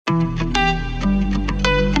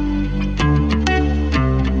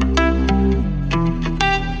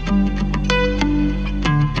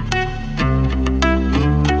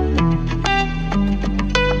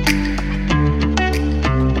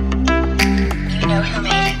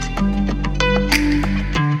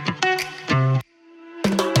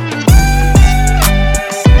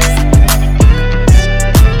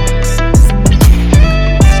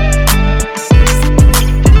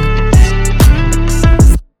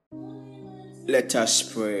Let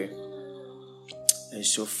us pray. And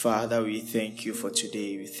so, Father, we thank you for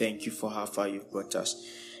today. We thank you for how far you've brought us.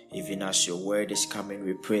 Even as your word is coming,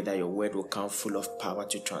 we pray that your word will come full of power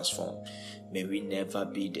to transform. May we never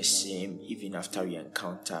be the same, even after we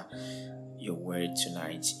encounter your word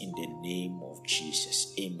tonight. In the name of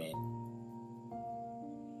Jesus. Amen.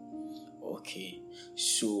 Okay,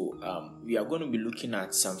 so we are going to be looking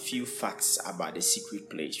at some few facts about the secret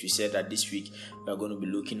place. We said that this week we are going to be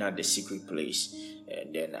looking at the secret place,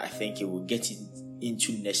 and then I think it will get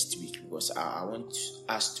into next week, because I want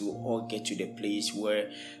us to all get to the place where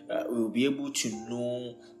we will be able to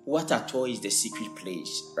know what at all is the secret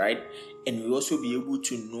place, right? And we'll also be able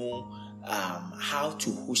to know how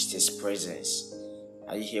to host his presence.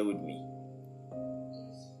 Are you here with me?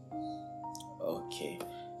 Okay.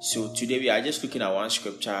 So today we are just looking at one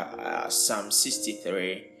scripture, Psalm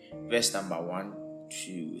 63, verse number 1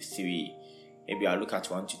 to 3. Maybe I'll look at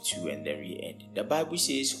 1 to 2 and then we end. The Bible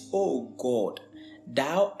says, "O God,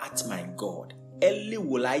 thou art my God. Early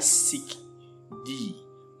will I seek thee.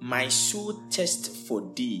 My soul thirsts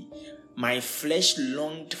for thee. My flesh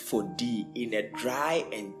longed for thee in a dry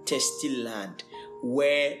and thirsty land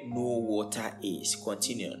where no water is."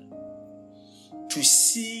 Continue. "To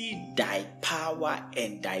see thy power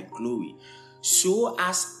and thy glory, so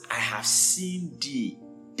as I have seen thee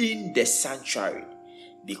in the sanctuary,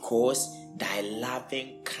 because thy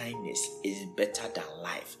loving kindness is better than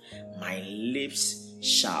life. My lips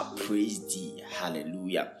shall praise thee."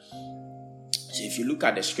 Hallelujah. So if you look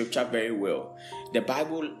at the scripture very well, the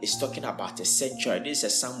Bible is talking about a sanctuary. This is a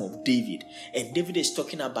Psalm of David, and David is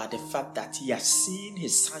talking about the fact that he has seen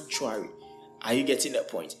his sanctuary. Are you getting the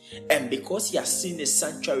point? And because he has seen the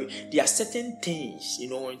sanctuary, there are certain things,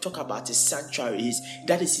 when we talk about his sanctuary,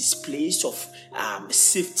 that is his place of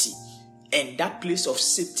safety. And that place of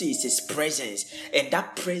safety is his presence. And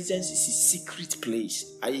that presence is his secret place.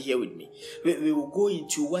 Are you here with me? We will go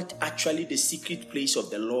into what actually the secret place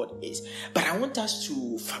of the Lord is. But I want us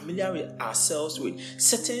to familiarize ourselves with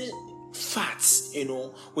certain facts,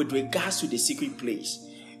 with regards to the secret place.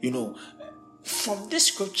 From this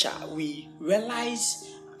scripture, we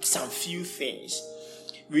realize some few things.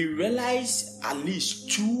 We realize at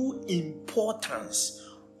least two importance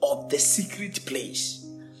of the secret place.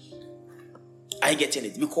 Are you getting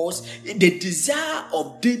it? Because the desire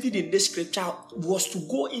of David in this scripture was to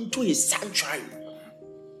go into his sanctuary.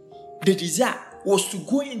 The desire was to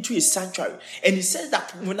go into his sanctuary. And he says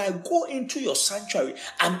that when I go into your sanctuary,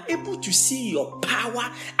 I'm able to see your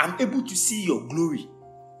power. I'm able to see your glory.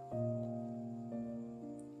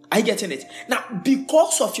 Are you getting it? Now,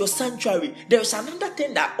 because of your sanctuary, there's another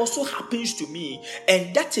thing that also happens to me,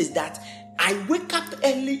 and that is that I wake up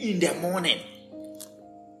early in the morning.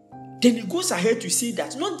 Then he goes ahead to say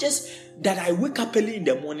that not just that I wake up early in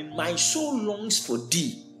the morning, my soul longs for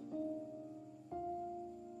thee.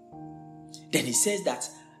 Then he says that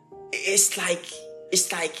it's like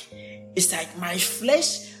my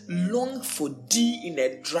flesh longs for thee in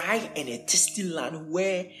a dry and a thirsty land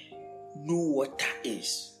where no water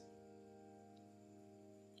is.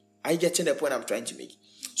 Are you getting the point I'm trying to make?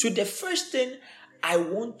 So the first thing I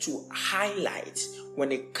want to highlight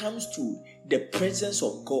when it comes to the presence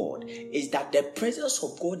of God is that the presence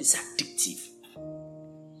of God is addictive.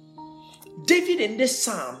 David in this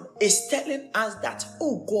psalm is telling us that,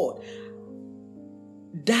 "Oh God,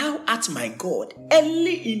 thou art my God.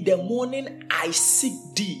 Early in the morning I seek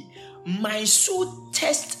thee. My soul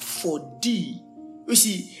thirsts for thee." You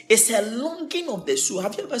see, it's a longing of the soul.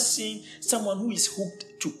 Have you ever seen someone who is hooked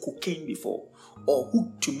to cocaine before? Or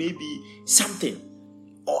hooked to maybe something?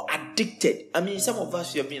 Or addicted? I mean, some of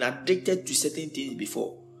us have been addicted to certain things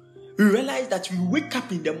before. We realize that we wake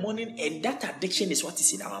up in the morning and that addiction is what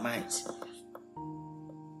is in our minds.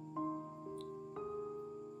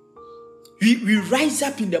 We rise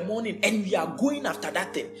up in the morning and we are going after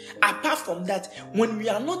that thing. Apart from that, when we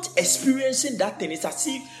are not experiencing that thing, it's as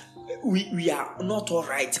if we are not all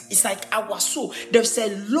right. It's like our soul. There's a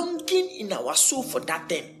longing in our soul for that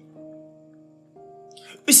thing.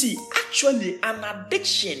 You see, actually, an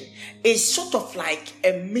addiction is sort of like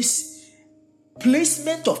a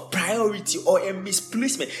placement of priority or a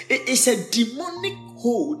misplacement. It is a demonic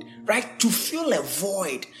hold, right, to fill a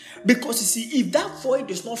void. Because you see, if that void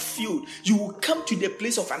is not filled, you will come to the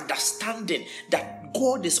place of understanding that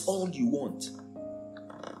God is all you want.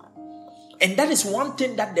 And that is one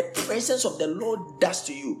thing that the presence of the Lord does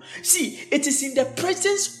to you. See, it is in the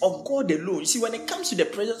presence of God alone. See, when it comes to the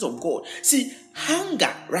presence of God, see,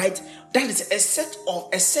 hunger, right? That is a sense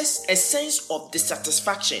of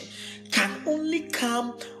dissatisfaction can only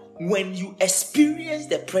come when you experience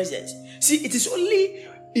the presence. See, it is only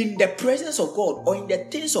in the presence of God or in the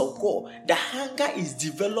things of God the hunger is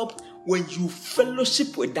developed when you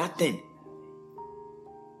fellowship with that thing.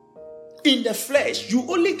 In the flesh, you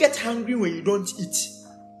only get hungry when you don't eat.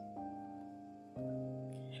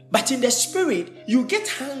 But in the spirit, you get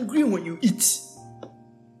hungry when you eat.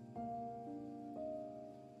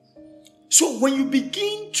 So when you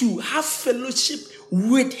begin to have fellowship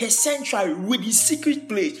with his sanctuary, with his secret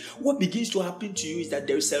place, what begins to happen to you is that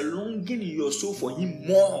there is a longing in your soul for him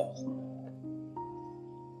more.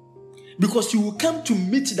 Because you will come to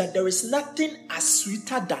meet that there is nothing as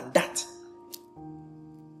sweeter than that.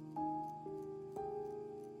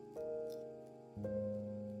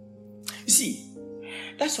 See,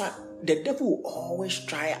 that's why the devil will always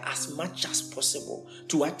try as much as possible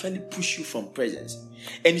to actually push you from presence.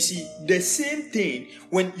 And you see, the same thing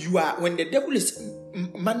when the devil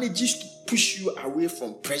manages to push you away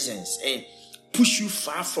from presence and push you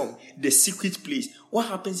far from the secret place, what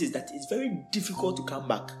happens is that it's very difficult to come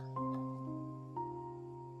back.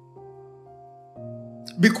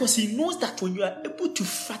 Because he knows that when you are able to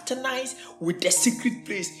fraternize with the secret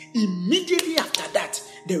place, immediately after that,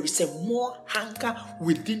 there is a more hunger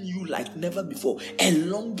within you like never before. A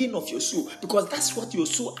longing of your soul. Because that's what your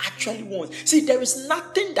soul actually wants. See, there is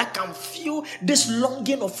nothing that can fill this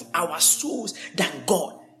longing of our souls than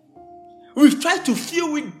God. We've tried to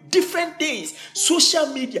fill with different things. Social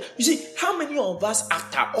media. You see, how many of us,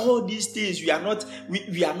 after all these things, we are not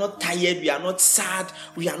tired, we are not sad,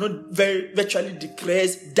 we are not very virtually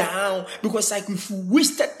depressed, down, because like we've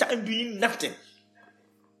wasted time doing nothing.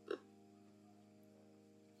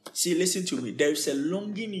 See, listen to me. There is a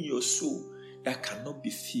longing in your soul that cannot be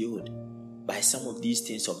filled by some of these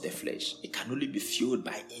things of the flesh. It can only be filled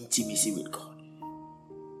by intimacy with God.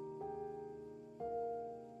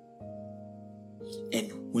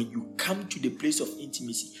 And when you come to the place of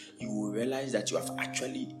intimacy, you will realize that you have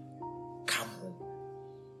actually come home.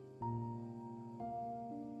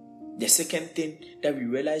 The second thing that we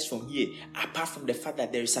realize from here, apart from the fact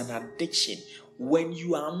that there is an addiction, when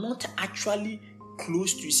you are not actually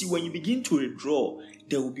close to, see, when you begin to withdraw,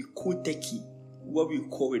 there will be koteki, what we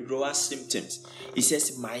call withdrawal symptoms. It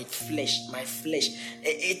says, my flesh.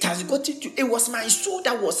 It has gotten to, it was my soul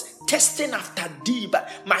that was testing after thee, but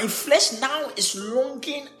my flesh now is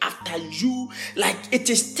longing after you. Like it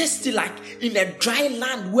is testing, like in a dry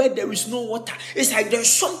land where there is no water. It's like there's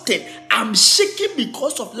something. I'm shaking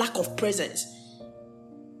because of lack of presence.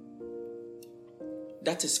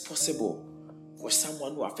 That is possible for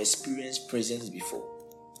someone who have experienced presence before.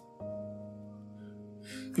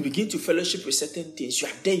 You begin to fellowship with certain things. You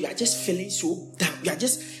are there. You are just feeling so down. You are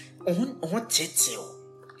just on title.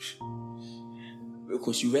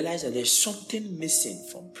 Because you realize that there's something missing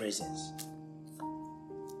from presence.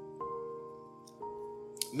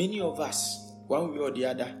 Many of us, one way or the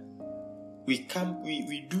other,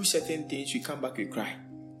 we do certain things, we come back, we cry.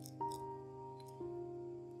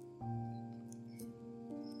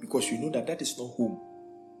 Because we know that is not home.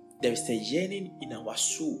 There is a yearning in our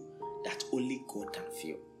soul that only God can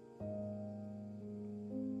feel.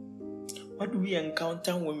 What do we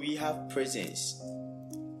encounter when we have presence?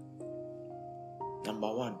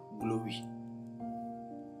 Number one, glory.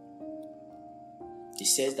 He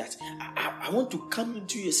says that I want to come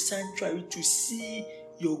into your sanctuary to see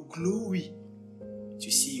your glory,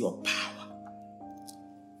 to see your power.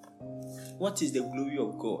 What is the glory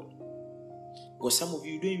of God? Because some of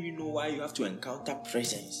you don't even know why you have to encounter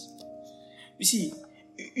presence. You see,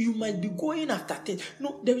 you might be going after things.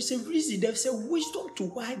 No, there is a reason, there is a wisdom to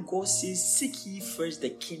why God says, seek ye first the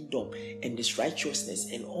kingdom and His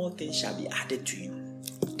righteousness, and all things shall be added to you.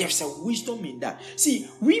 There's a wisdom in that. See,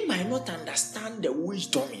 we might not understand the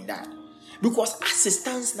wisdom in that, because as it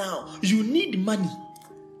stands now, you need money.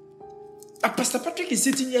 Pastor Patrick is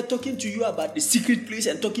sitting here talking to you about the secret place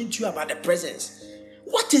and talking to you about the presence.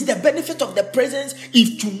 What is the benefit of the presence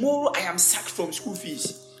if tomorrow I am sacked from school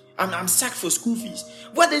fees? I'm sacked for school fees.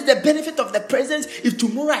 What is the benefit of the presence if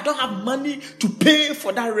tomorrow I don't have money to pay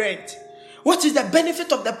for that rent? What is the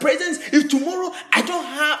benefit of the presence if tomorrow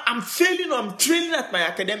I'm failing or I'm trailing at my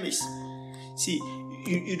academics? See,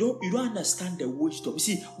 You don't understand the wisdom.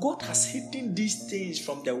 See, God has hidden these things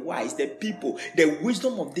from the wise, the people, the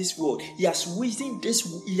wisdom of this world. He has hidden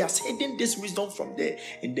this wisdom from there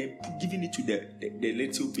and then giving it to the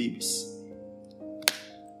little babies.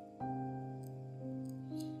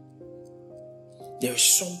 There is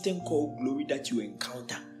something called glory that you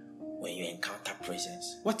encounter when you encounter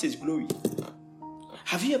presence. What is glory?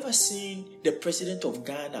 Have you ever seen the president of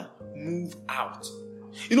Ghana move out?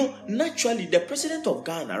 Naturally, the president of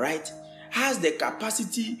Ghana, right, has the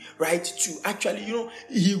capacity, right, to actually,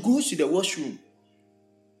 he goes to the washroom.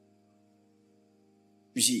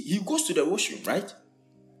 You see, he goes to the washroom, right?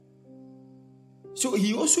 So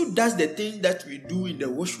he also does the thing that we do in the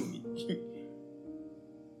washroom.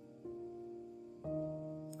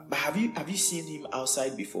 But have you seen him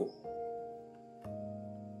outside before?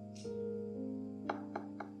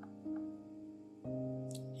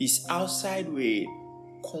 He's outside with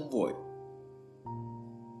convoy,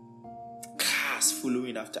 cars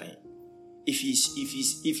following after him. If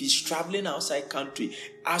he's traveling outside the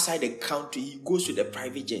country, he goes to the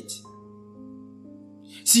private jet.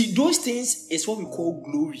 See, those things is what we call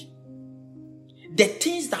glory. The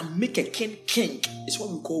things that make a king is what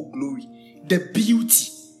we call glory. The beauty,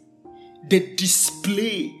 the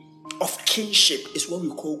display of kingship is what we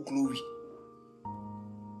call glory.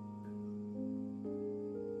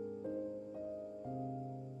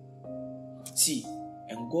 See,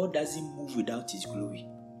 and God doesn't move without His glory.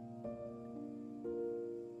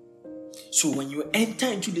 So when you enter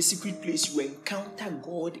into the secret place, you encounter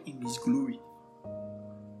God in His glory.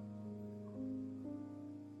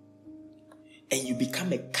 And you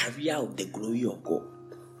become a carrier of the glory of God.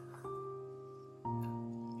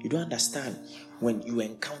 You don't understand? When you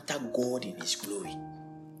encounter God in His glory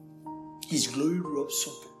rubs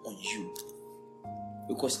up on you.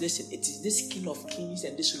 Because listen, it is this King of Kings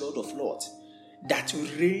and this Lord of Lords that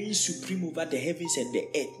reigns supreme over the heavens and the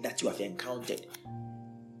earth that you have encountered.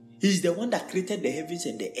 He is the one that created the heavens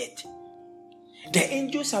and the earth. The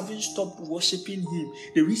angels haven't stopped worshiping Him.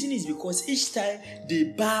 The reason is because each time they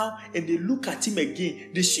bow and they look at Him again,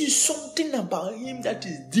 they see something about Him that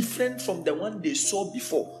is different from the one they saw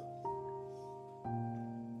before.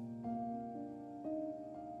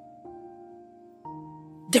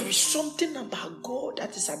 There is something about God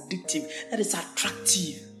that is addictive, that is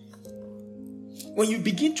attractive. When you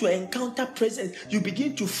begin to encounter presence, you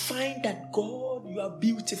begin to find that God, you are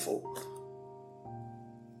beautiful.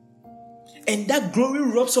 And that glory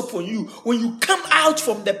rubs upon you. When you come out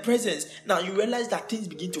from the presence, now you realize that things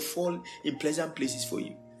begin to fall in pleasant places for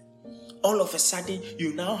you. All of a sudden,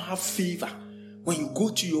 you now have favor. When you go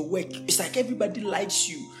to your work, it's like everybody likes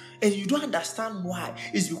you. And you don't understand why.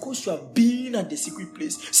 It's because you have been at the secret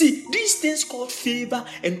place. See, these things called favor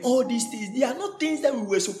and all these things, they are not things that we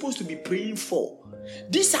were supposed to be praying for.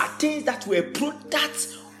 These are things that were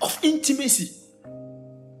products of intimacy.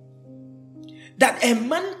 That a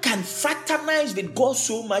man can fraternize with God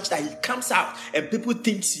so much that he comes out and people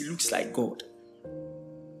think he looks like God.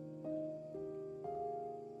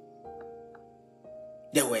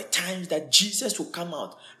 There were times that Jesus would come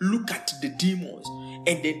out, look at the demons,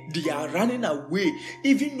 and they are running away.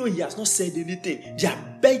 Even though He has not said anything, they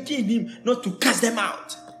are begging Him not to cast them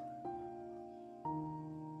out.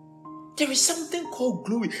 There is something called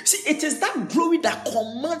glory. See, it is that glory that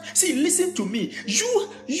commands. See, listen to me.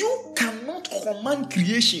 You cannot command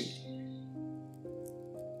creation.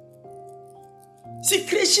 See,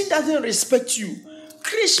 creation doesn't respect you.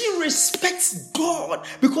 Creation respects God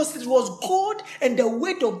because it was God and the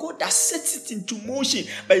word of God that sets it into motion.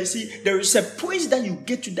 But you see, there is a point that you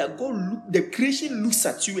get to that the creation looks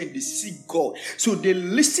at you and they see God. So they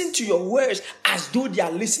listen to your words as though they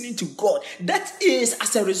are listening to God. That is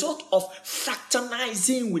as a result of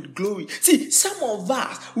fraternizing with glory. See, some of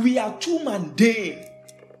us, we are too mundane.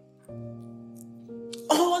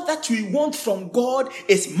 All that we want from God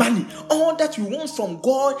is money. All that we want from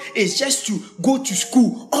God is just to go to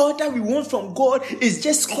school. All that we want from God is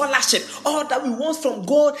just scholarship. All that we want from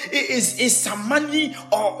God is some money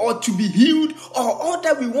or to be healed. Or all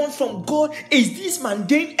that we want from God is these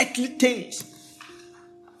mundane earthly things.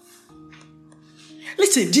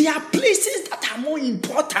 Listen, there are places that are more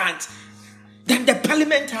important than the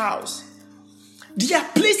Parliament House. There are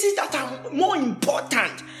places that are more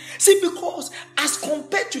important. See, because as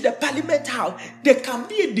compared to the Parliament House, there can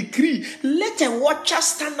be a decree. Let a watcher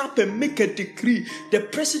stand up and make a decree. The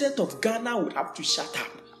president of Ghana would have to shut up.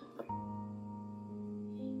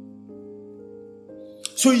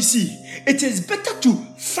 So you see, it is better to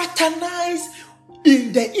fraternize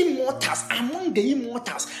in the immortals, among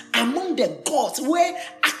the gods, where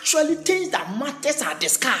actually things that matters are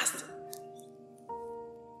discussed.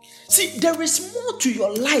 See, there is more to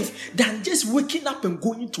your life than just waking up and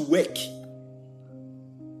going to work.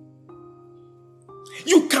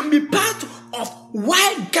 You can be part of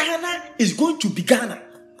why Ghana is going to be Ghana.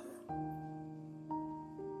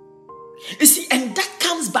 You see, and that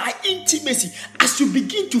comes by intimacy. As you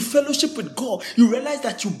begin to fellowship with God, you realize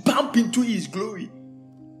that you bump into His glory.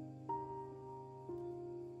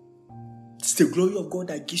 It's the glory of God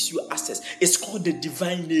that gives you access. It's called the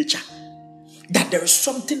divine nature. That there is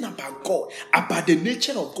something about God, about the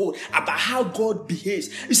nature of God, about how God behaves.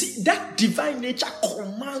 You see, that divine nature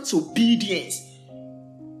commands obedience.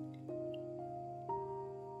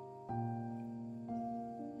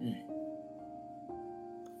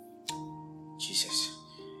 Jesus.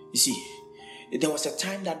 You see, there was a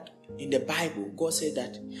time that in the Bible, God said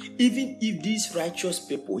that even if these righteous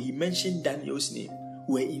people, He mentioned Daniel's name,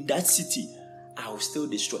 were in that city, I will still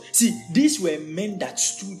destroy. See, these were men that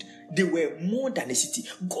stood. They were more than a city.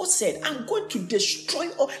 God said, I'm going to destroy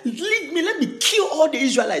all. Leave me, let me kill all the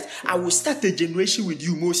Israelites. I will start a generation with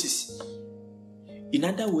you, Moses. In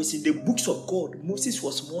other words, in the books of God, Moses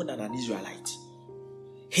was more than an Israelite.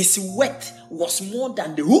 His worth was more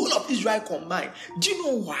than the whole of Israel combined. Do you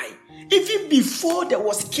know why? Even before there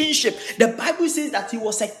was kingship, the Bible says that he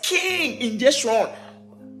was a king in Jeshurun.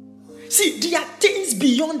 See, there are things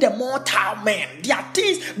beyond the mortal man. There are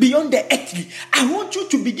things beyond the earthly. I want you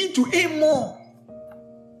to begin to aim more.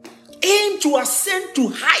 Aim to ascend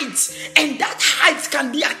to heights, and that heights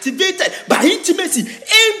can be activated by intimacy.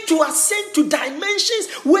 Aim to ascend to dimensions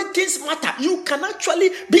where things matter. You can actually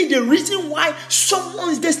be the reason why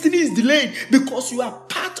someone's destiny is delayed, because you are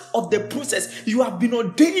part of the process. You have been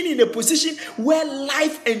ordained in a position where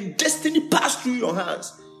life and destiny pass through your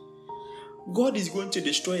hands. God is going to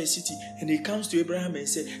destroy a city, and He comes to Abraham and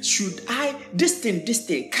says, should I, this thing,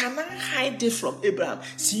 can I hide it from Abraham,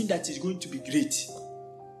 seeing that it's going to be great?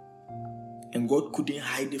 And God couldn't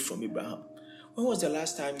hide it from Abraham. When was the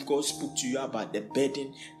last time God spoke to you about the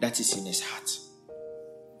burden that is in His heart?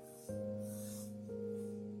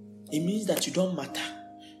 It means that you don't matter.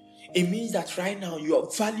 It means that right now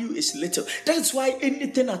your value is little. That's why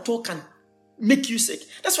anything at all can make you sick.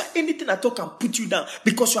 That's why anything at all can put you down,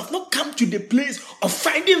 because you have not come to the place of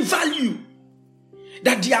finding value.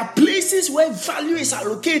 That there are places where value is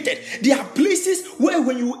allocated. There are places where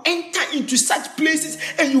when you enter into such places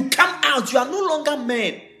and you come out, you are no longer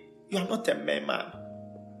man. You are not a man.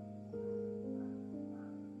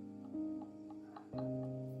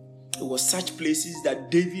 It was such places that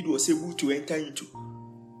David was able to enter into.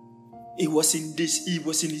 It was in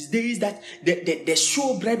his days that the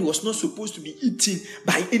showbread was not supposed to be eaten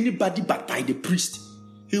by anybody but by the priest.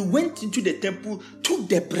 He went into the temple, took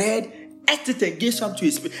the bread, ate it and gave some to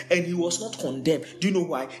his people, and he was not condemned. Do you know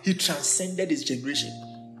why? He transcended his generation.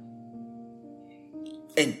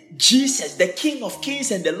 And Jesus, the King of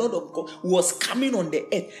Kings and the Lord of God, was coming on the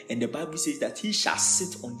earth, and the Bible says that He shall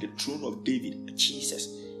sit on the throne of David. Jesus.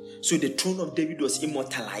 So the throne of David was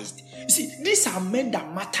immortalized. You see, these are men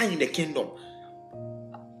that matter in the kingdom.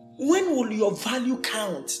 When will your value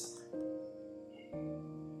count?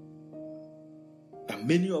 But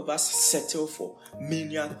many of us settle for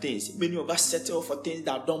many things. Many of us settle for things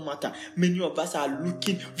that don't matter. Many of us are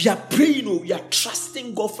looking, we are praying, we are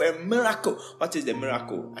trusting God for a miracle. What is the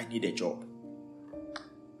miracle? I need a job.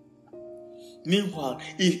 Meanwhile,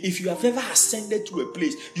 if you have ever ascended to a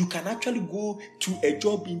place, you can actually go to a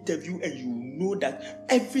job interview and you know that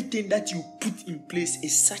everything that you put in place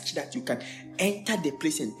is such that you can enter the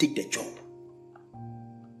place and take the job.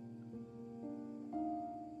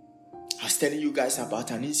 I was telling you guys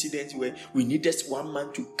about an incident where we needed one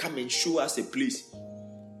man to come and show us a place.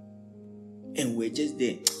 And we're just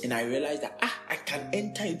there. And I realized that I can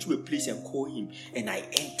enter into a place and call him. And I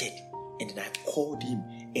entered. And then I called him.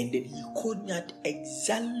 And then he called me at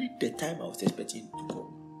exactly the time I was expecting him to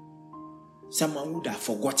call. Someone would have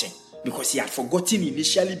forgotten, because he had forgotten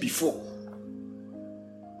initially before.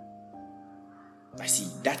 But see,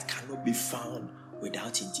 that cannot be found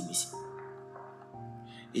without intimacy.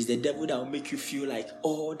 It's the devil that will make you feel like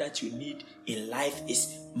all that you need in life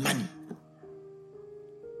is money.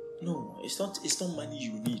 No, it's not money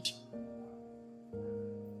you need.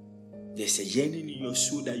 There's a yearning in your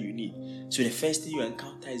soul that you need. So the first thing you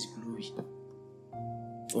encounter is glory.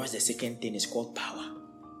 What's the second thing? It's called power.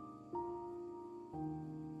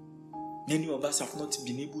 Many of us have not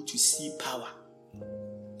been able to see power.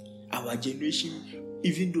 Our generation,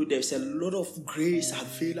 even though there's a lot of grace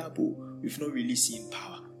available, we've not really seen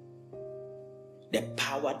power. The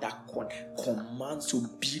power that commands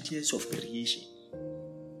obedience of creation.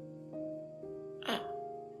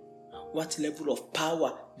 What level of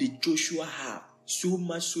power did Joshua have So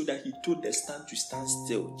much so that he told the stand to stand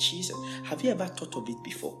still. Jesus, have you ever thought of it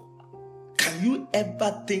before? Can you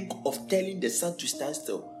ever think of telling the sun to stand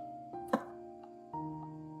still?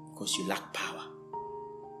 Because you lack power.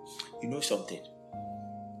 You know something?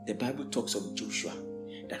 The Bible talks of Joshua,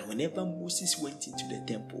 that whenever Moses went into the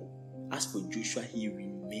temple, as for Joshua, he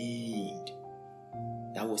remained.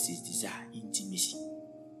 That was his desire, intimacy.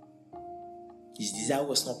 His desire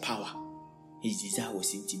was not power. His desire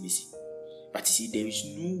was intimacy. But you see, there is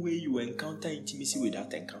no way you encounter intimacy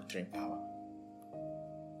without encountering power.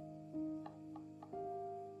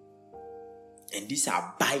 And these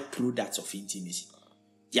are byproducts of intimacy.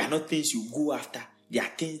 They are not things you go after. They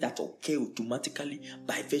are things that occur automatically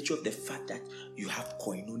by virtue of the fact that you have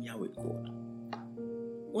koinonia with God.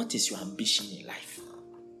 What is your ambition in life?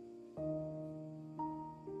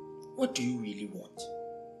 What do you really want?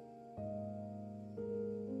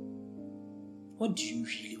 What do you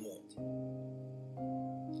really want?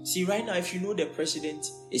 See, right now, if you know the president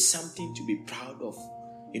is something to be proud of,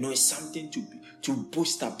 it's something to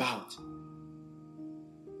boast about.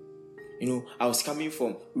 We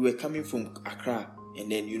were coming from Accra,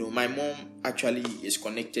 and then, my mom actually is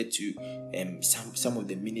connected to some of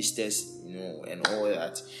the ministers, and all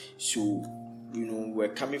that. So,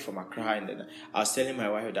 we're coming from Accra, and then I was telling my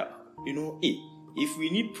wife that, hey, if we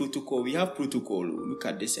need protocol, we have protocol. Look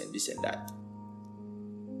at this and this and that.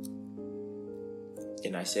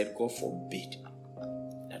 And I said, God forbid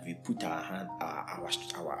that we put our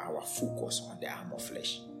focus on the arm of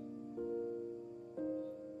flesh.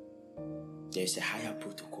 There is a higher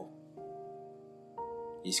protocol.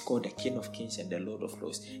 He's called the King of Kings and the Lord of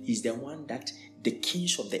Lords. He's the one that the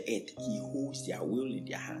kings of the earth, he holds their will in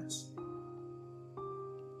their hands.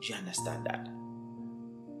 Do you understand that?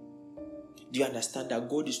 Do you understand that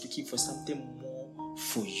God is looking for something more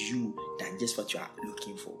for you than just what you are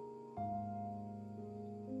looking for?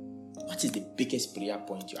 What is the biggest prayer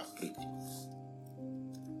point you have prayed?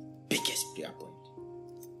 Biggest prayer point.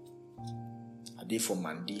 Are they for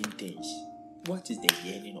mundane things? What is the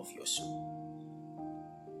yearning of your soul?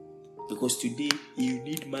 Because today you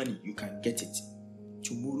need money, you can get it.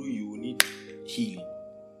 Tomorrow you will need healing.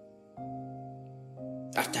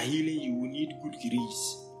 After healing, you will need good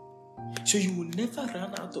grace. So you will never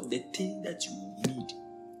run out of the thing that you need.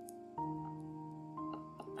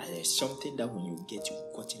 And there's something that when you get, you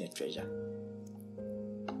got in a treasure.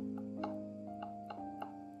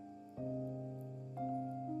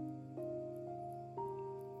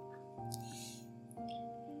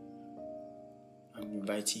 I'm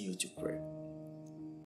inviting you to pray.